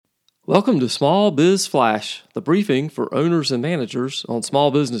Welcome to Small Biz Flash, the briefing for owners and managers on small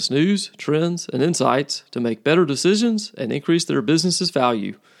business news, trends, and insights to make better decisions and increase their business's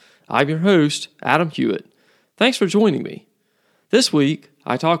value. I'm your host, Adam Hewitt. Thanks for joining me. This week,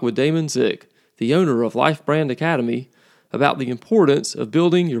 I talk with Damon Zick, the owner of Life Brand Academy, about the importance of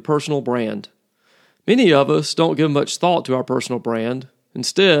building your personal brand. Many of us don't give much thought to our personal brand,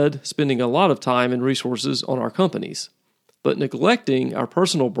 instead spending a lot of time and resources on our companies. But neglecting our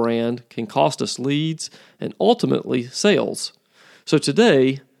personal brand can cost us leads and ultimately sales. So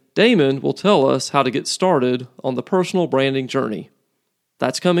today, Damon will tell us how to get started on the personal branding journey.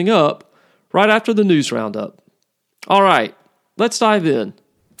 That's coming up right after the news roundup. All right, let's dive in.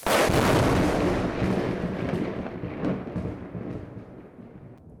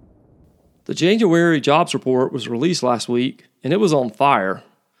 The January jobs report was released last week, and it was on fire.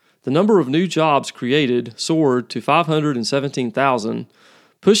 The number of new jobs created soared to 517,000,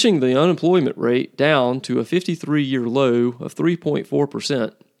 pushing the unemployment rate down to a 53-year low of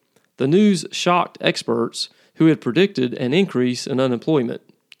 3.4%. The news shocked experts who had predicted an increase in unemployment.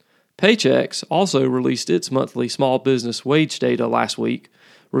 Paychex also released its monthly small business wage data last week,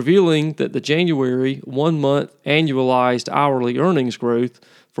 revealing that the January one-month annualized hourly earnings growth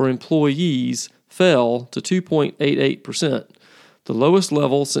for employees fell to 2.88%. The lowest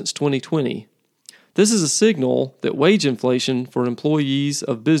level since 2020. This is a signal that wage inflation for employees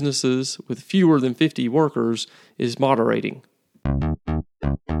of businesses with fewer than 50 workers is moderating.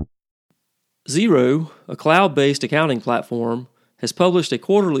 Xero, a cloud-based accounting platform, has published a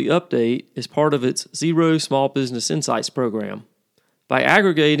quarterly update as part of its Xero Small Business Insights program. By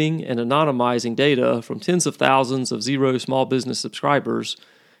aggregating and anonymizing data from tens of thousands of Xero small business subscribers,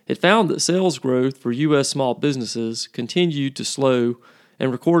 it found that sales growth for U.S. small businesses continued to slow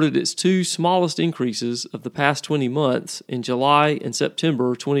and recorded its two smallest increases of the past 20 months in July and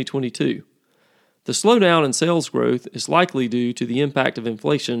September 2022. The slowdown in sales growth is likely due to the impact of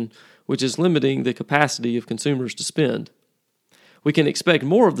inflation, which is limiting the capacity of consumers to spend. We can expect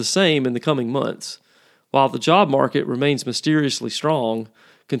more of the same in the coming months. While the job market remains mysteriously strong,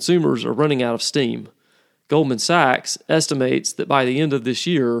 consumers are running out of steam. Goldman Sachs estimates that by the end of this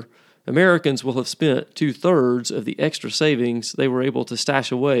year, Americans will have spent 2/3 of the extra savings they were able to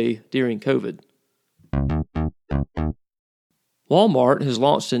stash away during COVID. Walmart has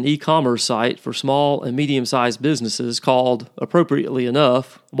launched an e-commerce site for small and medium-sized businesses called, appropriately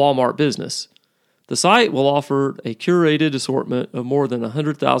enough, Walmart Business. The site will offer a curated assortment of more than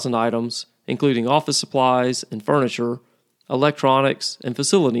 100,000 items, including office supplies and furniture, electronics, and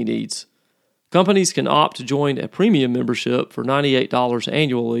facility needs. Companies can opt to join a premium membership for $98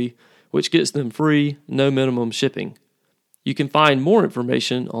 annually, which gets them free, no minimum shipping. You can find more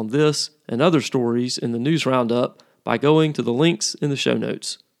information on this and other stories in the news roundup by going to the links in the show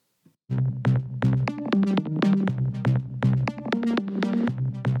notes.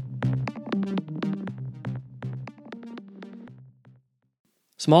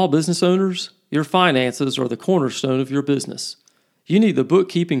 Small business owners, your finances are the cornerstone of your business. You need the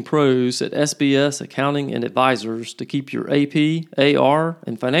bookkeeping pros at SBS Accounting and Advisors to keep your AP, AR,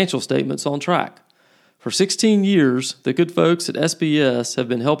 and financial statements on track. For 16 years, the good folks at SBS have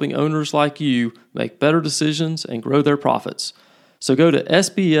been helping owners like you make better decisions and grow their profits. So go to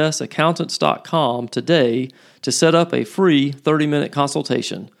sbsaccountants.com today to set up a free 30-minute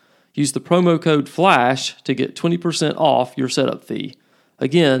consultation. Use the promo code FLASH to get 20% off your setup fee.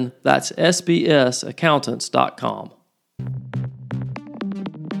 Again, that's sbsaccountants.com.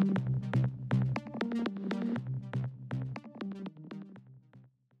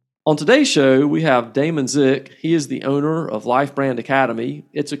 On today's show, we have Damon Zick. He is the owner of Life Brand Academy.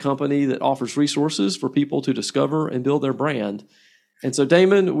 It's a company that offers resources for people to discover and build their brand. And so,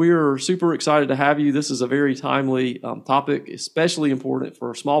 Damon, we are super excited to have you. This is a very timely topic, especially important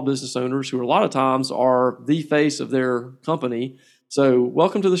for small business owners who a lot of times are the face of their company. So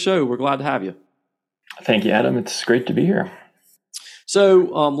welcome to the show. We're glad to have you. Thank you, Adam. It's great to be here. So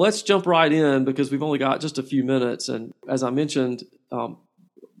let's jump right in because we've only got just a few minutes. And as I mentioned,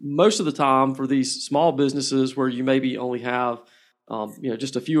 most of the time for these small businesses where you maybe only have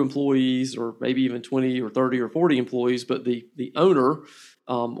just a few employees or maybe even 20 or 30 or 40 employees, but the owner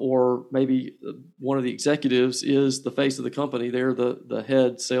or maybe one of the executives is the face of the company. They're the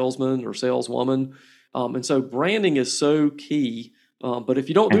head salesman or saleswoman. And so branding is so key. But if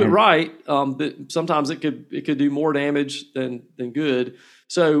you don't do it right, sometimes it could do more damage than good.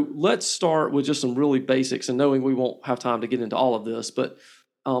 So let's start with just some really basics, and knowing we won't have time to get into all of this, but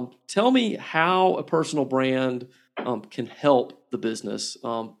tell me how a personal brand can help the business,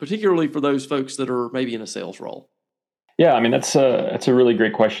 particularly for those folks that are maybe in a sales role. Yeah, I mean that's a really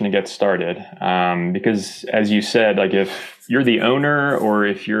great question to get started, because as you said, like if you're the owner or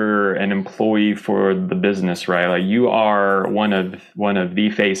if you're an employee for the business, right? Like you are one of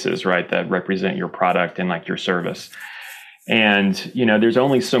the faces, right, that represent your product and like your service. And there's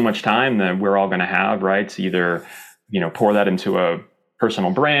only so much time that we're all going to have, right, to either pour that into a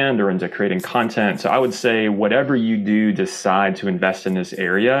personal brand or into creating content. So I would say whatever you do decide to invest in this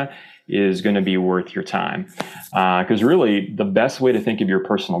area is going to be worth your time. Because really, the best way to think of your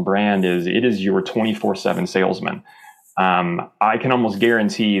personal brand is it is your 24/7 salesman. I can almost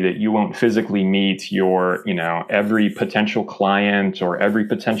guarantee that you won't physically meet your, every potential client or every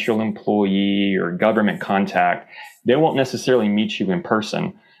potential employee or government contact. They won't necessarily meet you in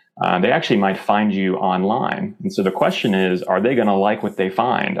person. They actually might find you online. And so the question is, are they going to like what they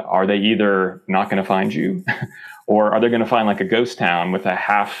find? Are they either not going to find you or are they going to find like a ghost town with a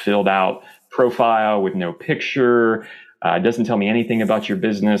half filled out profile with no picture? It doesn't tell me anything about your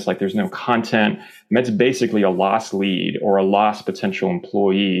business. Like there's no content. And that's basically a lost lead or a lost potential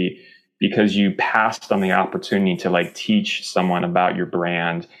employee because you passed on the opportunity to like teach someone about your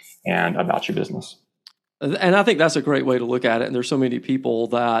brand and about your business. And I think that's a great way to look at it. And there's so many people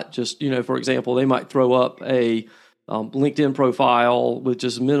that just, for example, they might throw up a LinkedIn profile with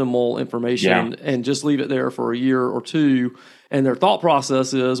just minimal information and just leave it there for a year or two. And their thought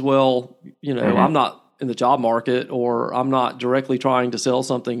process is, well, I'm not in the job market or I'm not directly trying to sell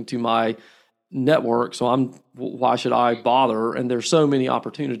something to my network. So why should I bother? And there's so many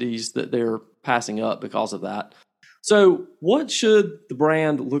opportunities that they're passing up because of that. So what should the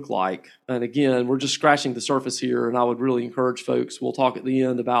brand look like? And again, we're just scratching the surface here, and I would really encourage folks, we'll talk at the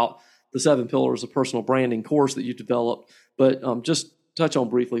end about the 7 pillars of personal branding course that you developed, but just touch on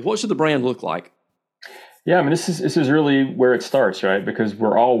briefly, what should the brand look like? Yeah, I mean, this is really where it starts, right? Because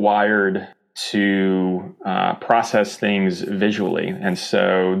we're all wired to process things visually. And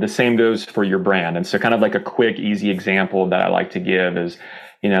so the same goes for your brand. And so kind of like a quick, easy example that I like to give is,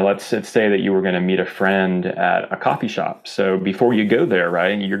 let's say that you were going to meet a friend at a coffee shop. So before you go there,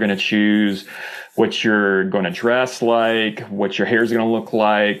 right, you're going to choose what you're going to dress like, what your hair is going to look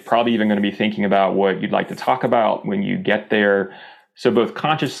like, probably even going to be thinking about what you'd like to talk about when you get there. So both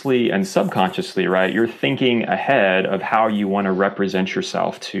consciously and subconsciously, right, you're thinking ahead of how you want to represent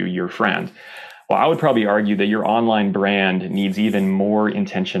yourself to your friend. Well, I would probably argue that your online brand needs even more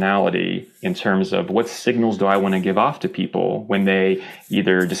intentionality in terms of what signals do I want to give off to people when they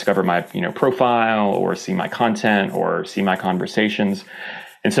either discover my profile or see my content or see my conversations.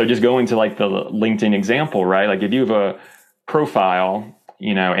 And so just going to like the LinkedIn example, right? Like if you have a profile,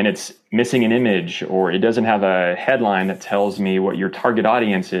 and it's missing an image or it doesn't have a headline that tells me what your target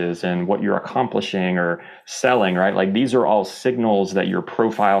audience is and what you're accomplishing or selling, right? Like these are all signals that your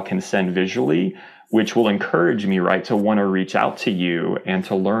profile can send visually, which will encourage me, right, to want to reach out to you and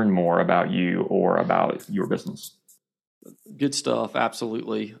to learn more about you or about your business. Good stuff.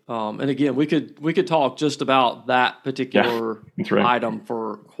 Absolutely. And again, we could talk just about that particular item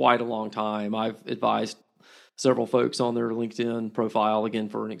for quite a long time. I've advised several folks on their LinkedIn profile, again,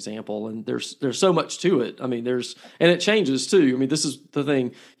 for an example. And there's so much to it. I mean, and it changes too. I mean, this is the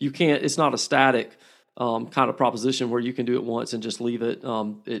thing. It's not a static kind of proposition where you can do it once and just leave it.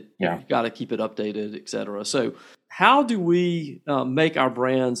 You've got to keep it updated, et cetera. So how do we make our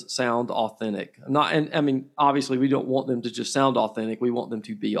brands sound authentic? Obviously we don't want them to just sound authentic. We want them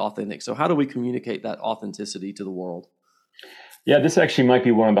to be authentic. So how do we communicate that authenticity to the world? Yeah, this actually might be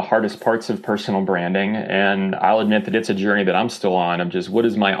one of the hardest parts of personal branding. And I'll admit that it's a journey that I'm still on of just what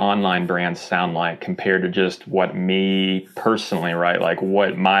does my online brand sound like compared to just what me personally, right? Like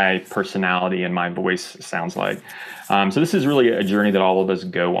what my personality and my voice sounds like. So this is really a journey that all of us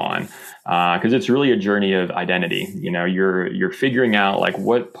go on because it's really a journey of identity. You're figuring out like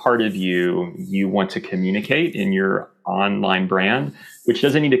what part of you want to communicate in your online brand, which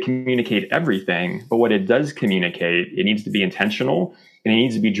doesn't need to communicate everything, but what it does communicate, it needs to be intentional and it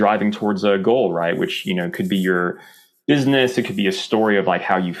needs to be driving towards a goal, right? Which, could be your business. It could be a story of like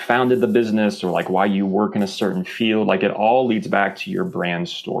how you founded the business or like why you work in a certain field. Like it all leads back to your brand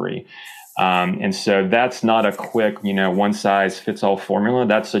story. And so that's not a quick, one size fits all formula.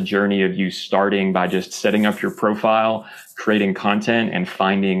 That's a journey of you starting by just setting up your profile, creating content and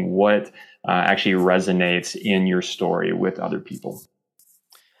finding what actually resonates in your story with other people.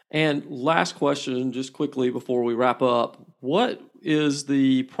 And last question, just quickly before we wrap up, what is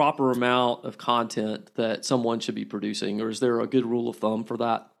the proper amount of content that someone should be producing, or is there a good rule of thumb for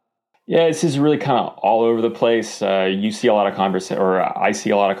that? Yeah, this is really kind of all over the place. I see a lot of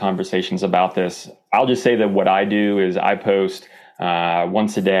conversations about this. I'll just say that what I do is I post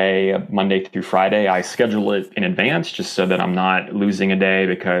once a day, Monday through Friday. I schedule it in advance just so that I'm not losing a day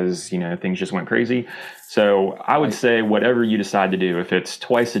because, things just went crazy. So I would say whatever you decide to do, if it's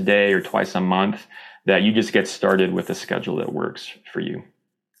twice a day or twice a month, that you just get started with a schedule that works for you.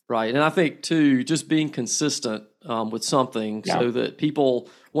 Right. And I think, too, just being consistent with something so that people,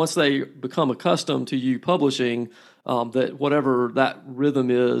 once they become accustomed to you publishing, that whatever that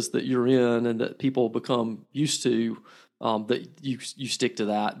rhythm is that you're in and that people become used to, that you stick to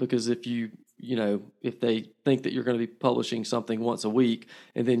that. Because if if they think that you're going to be publishing something once a week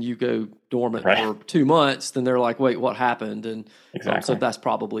and then you go dormant for 2 months, then they're like, wait, what happened? And so that's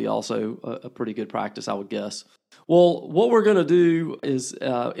probably also a pretty good practice, I would guess. Well, what we're going to do is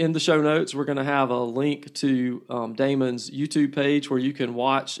in the show notes, we're going to have a link to Damon's YouTube page where you can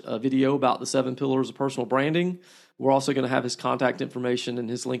watch a video about the 7 pillars of personal branding. We're also going to have his contact information and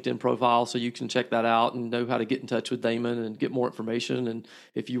his LinkedIn profile, so you can check that out and know how to get in touch with Damon and get more information. And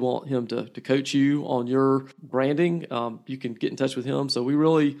if you want him to coach you on your branding, you can get in touch with him. So we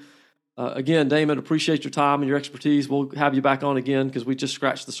really, again, Damon, appreciate your time and your expertise. We'll have you back on again because we just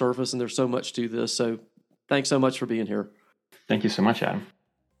scratched the surface and there's so much to this. So thanks so much for being here. Thank you so much, Adam.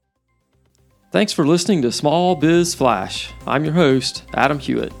 Thanks for listening to Small Biz Flash. I'm your host, Adam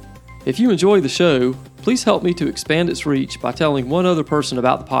Hewitt. If you enjoy the show, please help me to expand its reach by telling one other person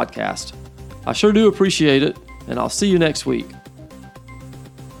about the podcast. I sure do appreciate it, and I'll see you next week.